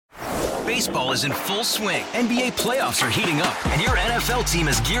Baseball is in full swing. NBA playoffs are heating up, and your NFL team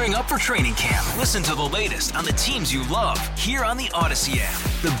is gearing up for training camp. Listen to the latest on the teams you love here on the Odyssey app.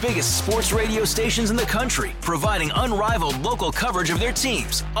 The biggest sports radio stations in the country, providing unrivaled local coverage of their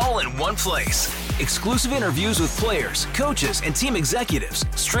teams, all in one place. Exclusive interviews with players, coaches, and team executives,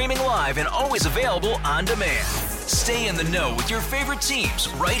 streaming live and always available on demand. Stay in the know with your favorite teams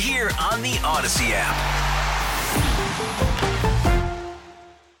right here on the Odyssey app.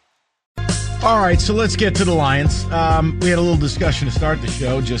 All right, so let's get to the Lions. We had a little discussion to start the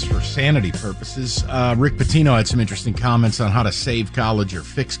show just for sanity purposes. Rick Pitino had some interesting comments on how to save college or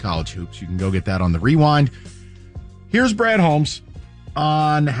fix college hoops. You can go get that on the Rewind. Here's Brad Holmes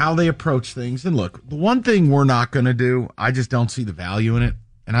on how they approach things. And look, the one thing we're not going to do, I just don't see the value in it,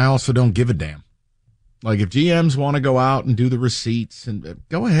 and I also don't give a damn. Like, if GMs want to go out and do the receipts, and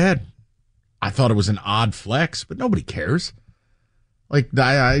go ahead. I thought it was an odd flex, but nobody cares. Like,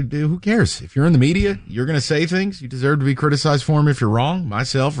 who cares? If you're in the media, you're going to say things. You deserve to be criticized for them if you're wrong,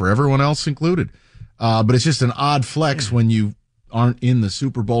 myself or everyone else included. But it's just an odd flex when you aren't in the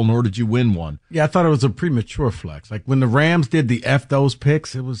Super Bowl, nor did you win one. Yeah, I thought it was a premature flex. Like, when the Rams did the F those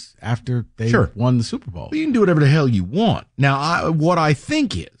picks, it was after they won the Super Bowl. But you can do whatever the hell you want. Now, what I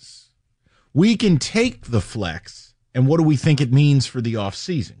think is we can take the flex, and what do we think it means for the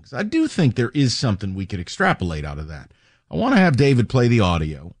offseason? Because I do think there is something we could extrapolate out of that. I want to have David play the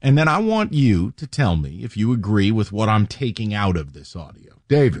audio, and then I want you to tell me if you agree with what I'm taking out of this audio.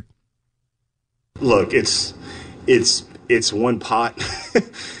 David. Look, it's one pot.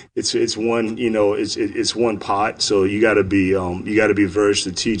 it's one, it's one pot. So you got to be very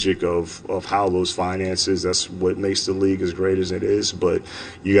strategic of how those finances. That's what makes the league as great as it is. But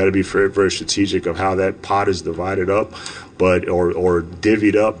you got to be very, very strategic of how that pot is divided up, or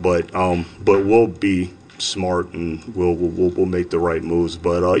divvied up. But we'll be smart and we'll make the right moves.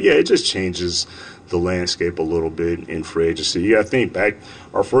 But it just changes the landscape a little bit in free agency. You got to think back,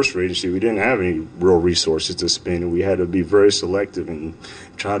 our first free agency, we didn't have any real resources to spend, and we had to be very selective and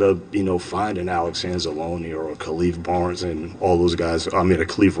try to, find an Alex Anzalone or a Khalif Barnes and all those guys. I mean, a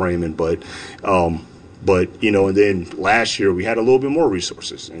Khalif Raymond, but and then last year we had a little bit more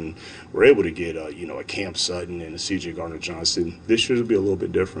resources and we're able to get a Cam Sutton and a CJ Gardner-Johnson. This year will be a little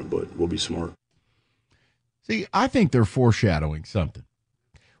bit different, but we'll be smart. See, I think they're foreshadowing something.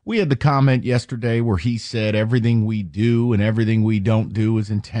 We had the comment yesterday where he said everything we do and everything we don't do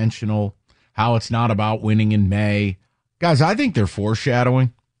is intentional, how it's not about winning in May. Guys, I think they're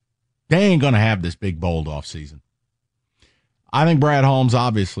foreshadowing. They ain't going to have this big, bold offseason. I think Brad Holmes,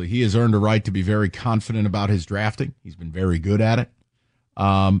 obviously, he has earned a right to be very confident about his drafting. He's been very good at it.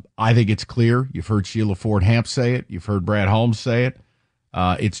 I think it's clear. You've heard Sheila Ford Hamp say it. You've heard Brad Holmes say it.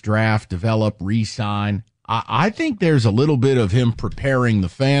 It's draft, develop, re-sign. I think there's a little bit of him preparing the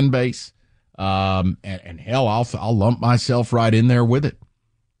fan base, and hell, I'll lump myself right in there with it.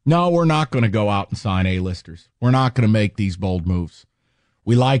 No, we're not going to go out and sign A-listers. We're not going to make these bold moves.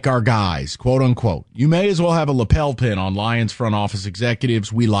 We like our guys, quote unquote. You may as well have a lapel pin on Lions front office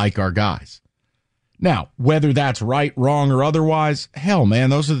executives. We like our guys. Now, whether that's right, wrong, or otherwise, hell, man,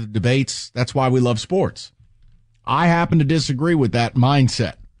 those are the debates. That's why we love sports. I happen to disagree with that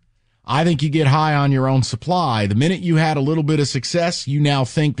mindset. I think you get high on your own supply. The minute you had a little bit of success, you now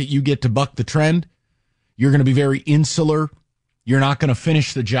think that you get to buck the trend. You're going to be very insular. You're not going to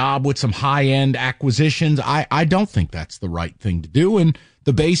finish the job with some high-end acquisitions. I don't think that's the right thing to do. And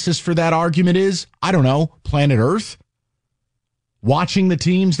the basis for that argument is, I don't know, planet Earth. Watching the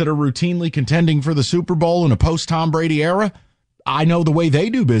teams that are routinely contending for the Super Bowl in a post-Tom Brady era, I know the way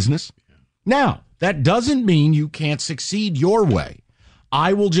they do business. Now, that doesn't mean you can't succeed your way.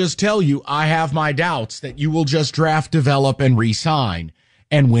 I will just tell you, I have my doubts that you will just draft, develop, and re-sign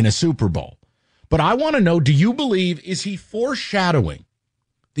and win a Super Bowl. But I want to know, do you believe, is he foreshadowing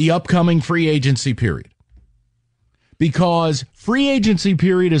the upcoming free agency period? Because free agency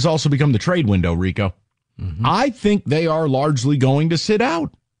period has also become the trade window, Rico. Mm-hmm. I think they are largely going to sit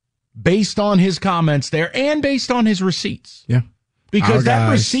out based on his comments there and based on his receipts. Yeah. Because that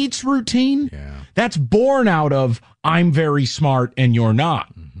receipts routine, that's born out of, I'm very smart and you're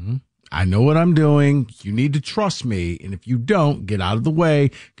not. Mm-hmm. I know what I'm doing. You need to trust me. And if you don't, get out of the way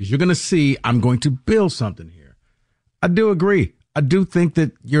because you're going to see I'm going to build something here. I do agree. I do think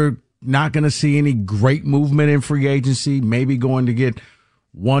that you're not going to see any great movement in free agency, maybe going to get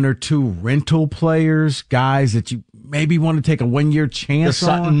one or two rental players, guys that you maybe want to take a 1-year chance on.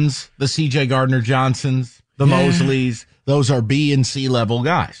 The Suttons, the CJ Gardner-Johnsons, the Mosleys. Those are B and C level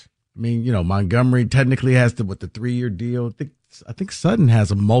guys. I mean, Montgomery technically has the 3-year deal. I think I think Sutton has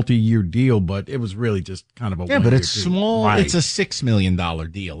a multi-year deal, but it was really just kind of a but it's deal. small. Right. It's a $6 million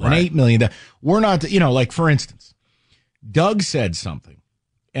deal, an $8 million. We're not, like for instance, Doug said something,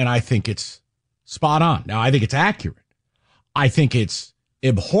 and I think it's spot on. Now I think it's accurate. I think it's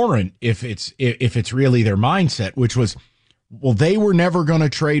abhorrent if it's really their mindset, which was, well, they were never going to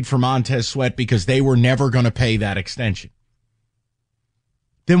trade for Montez Sweat because they were never going to pay that extension.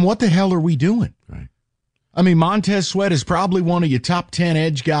 Then what the hell are we doing? Right. I mean, Montez Sweat is probably one of your top 10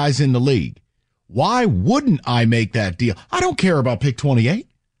 edge guys in the league. Why wouldn't I make that deal? I don't care about pick 28,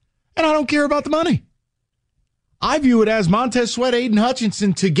 and I don't care about the money. I view it as Montez Sweat, Aiden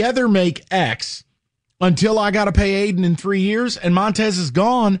Hutchinson together make X until I got to pay Aiden in 3 years, and Montez is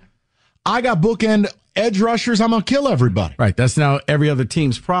gone. I got bookend edge rushers. I'm going to kill everybody. Right. That's now every other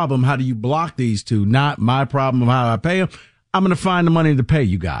team's problem. How do you block these two? Not my problem of how I pay them. I'm going to find the money to pay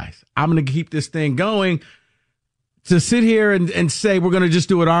you guys. I'm going to keep this thing going. To sit here and say we're going to just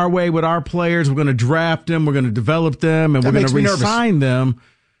do it our way with our players, we're going to draft them, we're going to develop them, and we're going to re-sign them.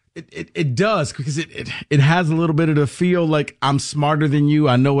 It does, because it has a little bit of the feel like I'm smarter than you.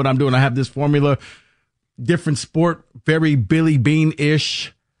 I know what I'm doing. I have this formula. Different sport, very Billy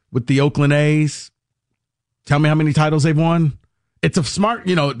Bean-ish with the Oakland A's. Tell me how many titles they've won. It's a smart,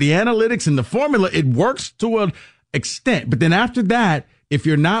 the analytics and the formula, it works to an extent. But then after that, if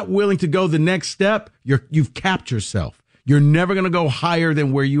you're not willing to go the next step, you've capped yourself. You're never going to go higher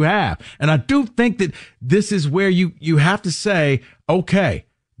than where you have. And I do think that this is where you have to say, okay,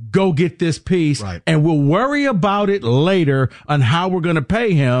 go get this piece, right, and we'll worry about it later on how we're going to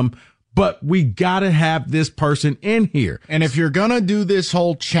pay him. But we got to have this person in here. And if you're going to do this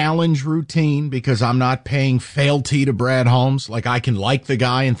whole challenge routine, because I'm not paying fealty to Brad Holmes, like I can like the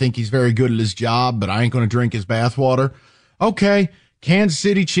guy and think he's very good at his job, but I ain't going to drink his bathwater. Okay, Kansas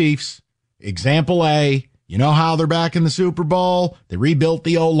City Chiefs, example A, you know how they're back in the Super Bowl? They rebuilt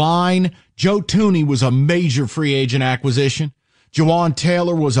the O-line. Joe Thuney was a major free agent acquisition. Jawan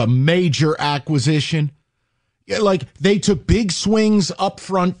Taylor was a major acquisition. Like, they took big swings up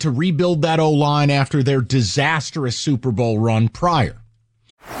front to rebuild that O-line after their disastrous Super Bowl run prior.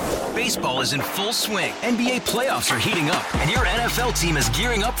 Baseball is in full swing. NBA playoffs are heating up, and your NFL team is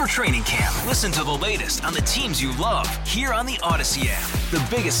gearing up for training camp. Listen to the latest on the teams you love here on the Odyssey app. The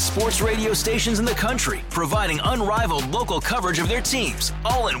biggest sports radio stations in the country, providing unrivaled local coverage of their teams,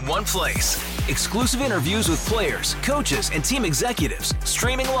 all in one place. Exclusive interviews with players, coaches, and team executives,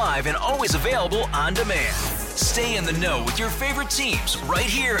 streaming live and always available on demand. Stay in the know with your favorite teams right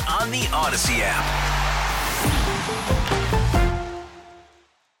here on the Odyssey app.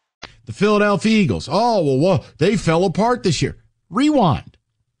 The Philadelphia Eagles. Oh, well, they fell apart this year. Rewind.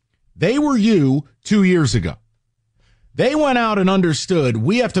 They were you 2 years ago. They went out and understood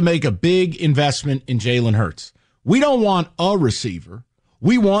we have to make a big investment in Jalen Hurts. We don't want a receiver.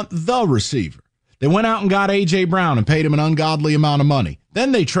 We want the receiver. They went out and got A.J. Brown and paid him an ungodly amount of money.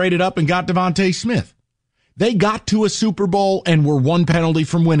 Then they traded up and got Devontae Smith. They got to a Super Bowl and were one penalty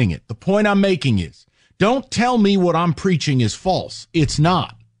from winning it. The point I'm making is, don't tell me what I'm preaching is false. It's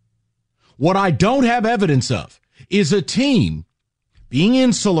not. What I don't have evidence of is a team being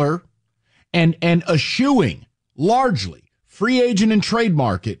insular and eschewing largely free agent and trade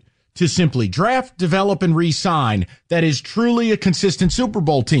market to simply draft, develop, and re-sign that is truly a consistent Super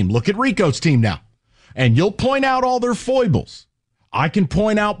Bowl team. Look at Rico's team now. And you'll point out all their foibles. I can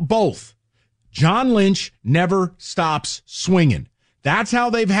point out both. John Lynch never stops swinging. That's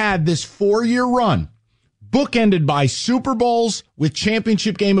how they've had this 4-year run, bookended by Super Bowls with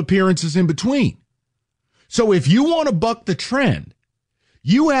championship game appearances in between. So if you want to buck the trend,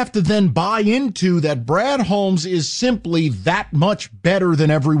 you have to then buy into that Brad Holmes is simply that much better than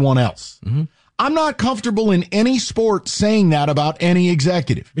everyone else. Mm-hmm. I'm not comfortable in any sport saying that about any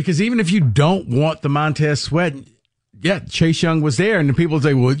executive. Because even if you don't want the Montez Sweat, yeah, Chase Young was there, and the people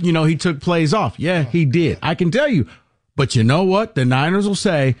say, well, he took plays off. Yeah, he did. I can tell you. But you know what? The Niners will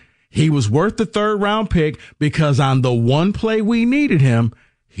say, he was worth the 3rd-round pick because on the one play we needed him,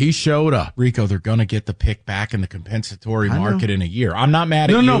 he showed up. Rico, they're going to get the pick back in the compensatory market in a year. I'm not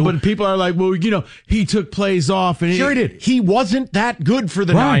mad at you. No, but people are like, well, he took plays off. And sure he did. He wasn't that good for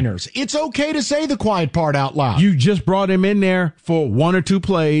the Niners. It's okay to say the quiet part out loud. You just brought him in there for 1 or 2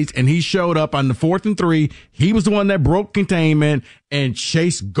 plays, and he showed up on the 4th and 3. He was the one that broke containment and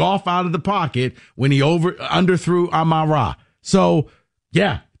chased Goff out of the pocket when he underthrew Amon-Ra. So,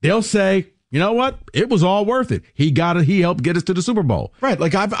 yeah, they'll say, you know what? It was all worth it. He helped get us to the Super Bowl. Right.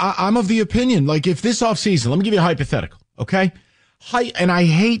 Like I'm of the opinion, like if this offseason, let me give you a hypothetical. Okay. And I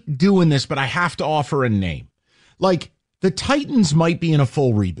hate doing this, but I have to offer a name. Like the Titans might be in a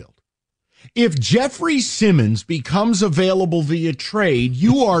full rebuild. If Jeffrey Simmons becomes available via trade,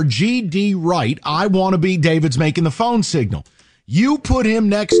 you are GD right. I want to be David's making the phone signal. You put him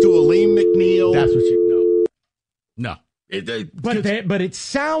next to Aleem McNeil. That's what you know. No. But it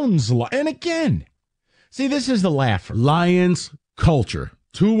sounds like, and again, see, this is the laugher. Lions culture.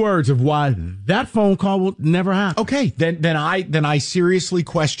 2 words of why that phone call will never happen. Okay, then I seriously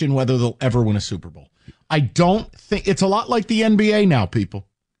question whether they'll ever win a Super Bowl. I don't think it's a lot like the NBA now, people.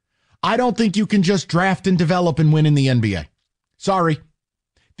 I don't think you can just draft and develop and win in the NBA. Sorry.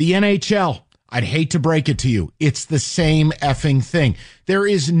 The NHL, I'd hate to break it to you. It's the same effing thing. There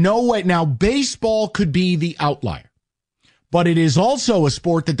is no way. Now, baseball could be the outlier, but it is also a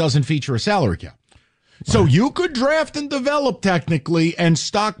sport that doesn't feature a salary cap. So you could draft and develop technically and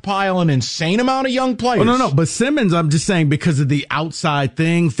stockpile an insane amount of young players. Oh, no. But Simmons, I'm just saying, because of the outside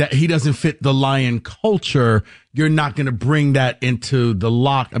things that he doesn't fit the Lion culture, you're not going to bring that into the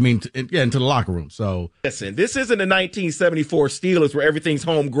into the locker room. So listen, this isn't the 1974 Steelers where everything's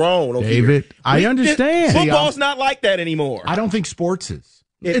homegrown. David, I understand. Football's not like that anymore. I don't think sports is.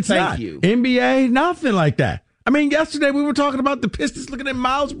 It's not. NBA, nothing like that. I mean, yesterday we were talking about the Pistons looking at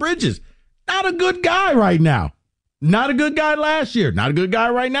Miles Bridges. Not a good guy right now. Not a good guy last year. Not a good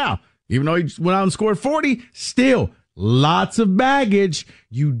guy right now. Even though he went out and scored 40, still lots of baggage.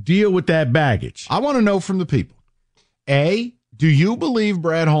 You deal with that baggage. I want to know from the people. A, do you believe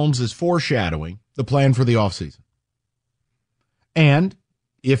Brad Holmes is foreshadowing the plan for the offseason? And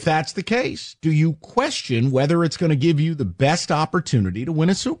if that's the case, do you question whether it's going to give you the best opportunity to win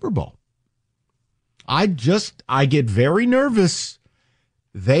a Super Bowl? I get very nervous.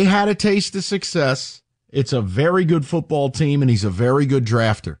 They had a taste of success. It's a very good football team, and he's a very good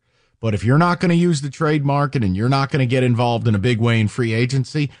drafter. But if you're not going to use the trade market and you're not going to get involved in a big way in free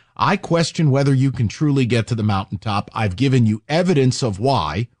agency, I question whether you can truly get to the mountaintop. I've given you evidence of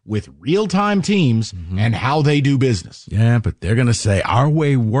why with real-time teams and how they do business. Yeah, but they're going to say, our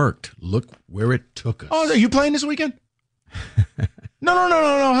way worked. Look where it took us. Oh, are you playing this weekend? No.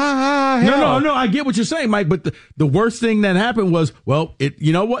 No. I get what you're saying, Mike. But the worst thing that happened was,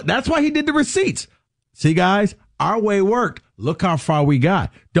 you know what? That's why he did the receipts. See, guys, our way worked. Look how far we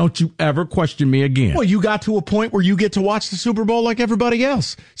got. Don't you ever question me again. Well, you got to a point where you get to watch the Super Bowl like everybody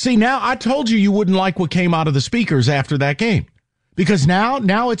else. See, now I told you wouldn't like what came out of the speakers after that game, because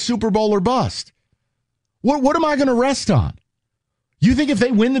now it's Super Bowl or bust. What am I going to rest on? You think if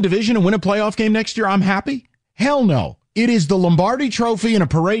they win the division and win a playoff game next year, I'm happy? Hell no. It is the Lombardi Trophy and a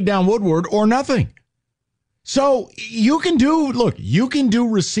parade down Woodward or nothing. So you can do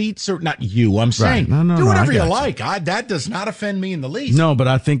receipts, or not you, I'm saying. Right. Do whatever you like. That does not offend me in the least. No, but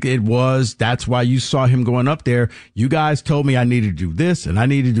I think that's why you saw him going up there. You guys told me I needed to do this and I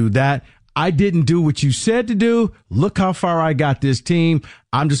need to do that. I didn't do what you said to do. Look how far I got this team.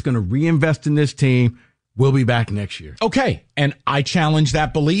 I'm just going to reinvest in this team. We'll be back next year. Okay. And I challenge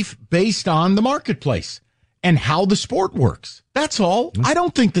that belief based on the marketplace and how the sport works. That's all. I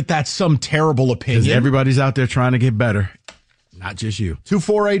don't think that's some terrible opinion. Because everybody's out there trying to get better. Not just you.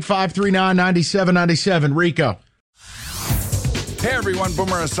 248-539-9797. Rico. Hey everyone,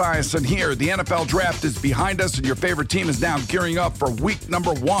 Boomer Esiason here. The NFL draft is behind us and your favorite team is now gearing up for week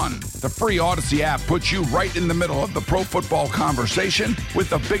number 1. The free Odyssey app puts you right in the middle of the pro football conversation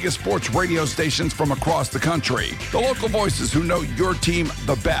with the biggest sports radio stations from across the country. The local voices who know your team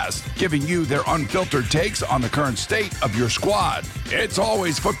the best, giving you their unfiltered takes on the current state of your squad. It's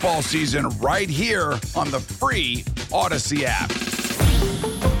always football season right here on the free Odyssey app.